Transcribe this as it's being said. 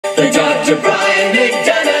The Dr. Brian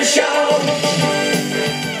McDonough Show.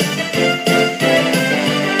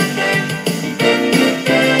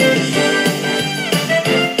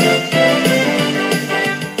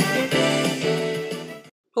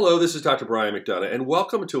 Hello, this is Dr. Brian McDonough, and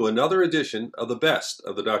welcome to another edition of the Best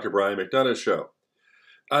of the Dr. Brian McDonough Show.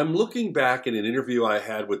 I'm looking back at an interview I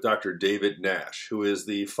had with Dr. David Nash, who is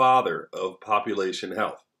the father of population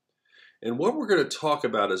health. And what we're going to talk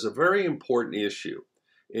about is a very important issue,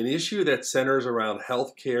 an issue that centers around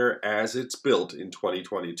healthcare as it's built in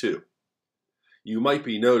 2022. You might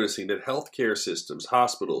be noticing that healthcare systems,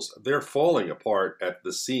 hospitals, they're falling apart at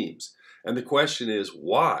the seams. And the question is,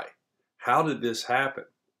 why? How did this happen?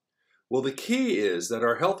 Well, the key is that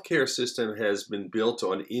our healthcare system has been built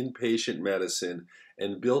on inpatient medicine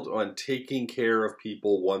and built on taking care of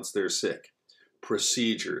people once they're sick.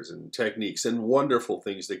 Procedures and techniques and wonderful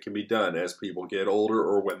things that can be done as people get older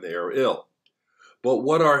or when they are ill. But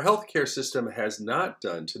what our healthcare system has not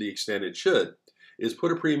done to the extent it should is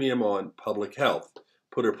put a premium on public health,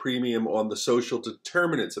 put a premium on the social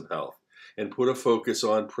determinants of health, and put a focus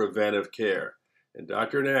on preventive care. And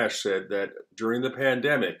Dr. Nash said that during the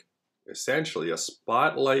pandemic, essentially, a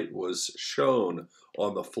spotlight was shown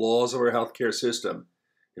on the flaws of our healthcare system.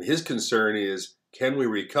 And his concern is, can we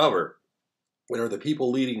recover? And are the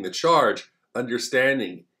people leading the charge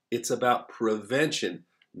understanding it's about prevention,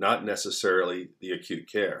 not necessarily the acute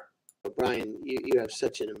care? Brian, you have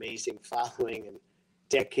such an amazing following and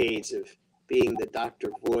decades of being the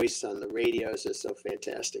doctor voice on the radios is so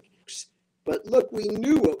fantastic. But look, we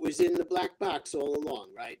knew what was in the black box all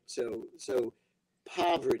along, right? So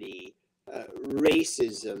poverty,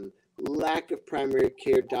 racism, lack of primary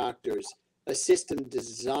care doctors, a system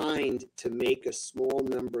designed to make a small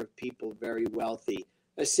number of people very wealthy,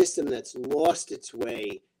 a system that's lost its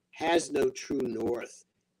way, has no true north,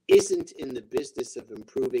 isn't in the business of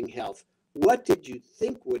improving health. What did you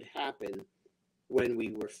think would happen when we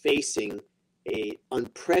were facing an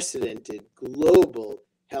unprecedented global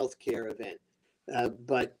healthcare event?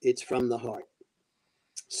 But it's from the heart.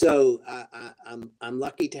 So I'm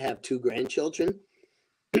lucky to have two grandchildren,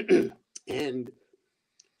 and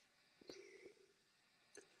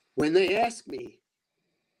when they ask me,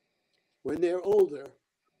 when they're older,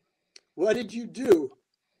 what did you do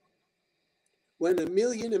when 1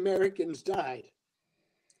 million Americans died?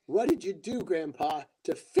 What did you do, Grandpa,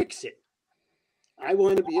 to fix it? I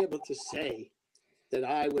want to be able to say that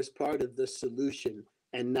I was part of the solution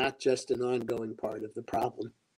and not just an ongoing part of the problem.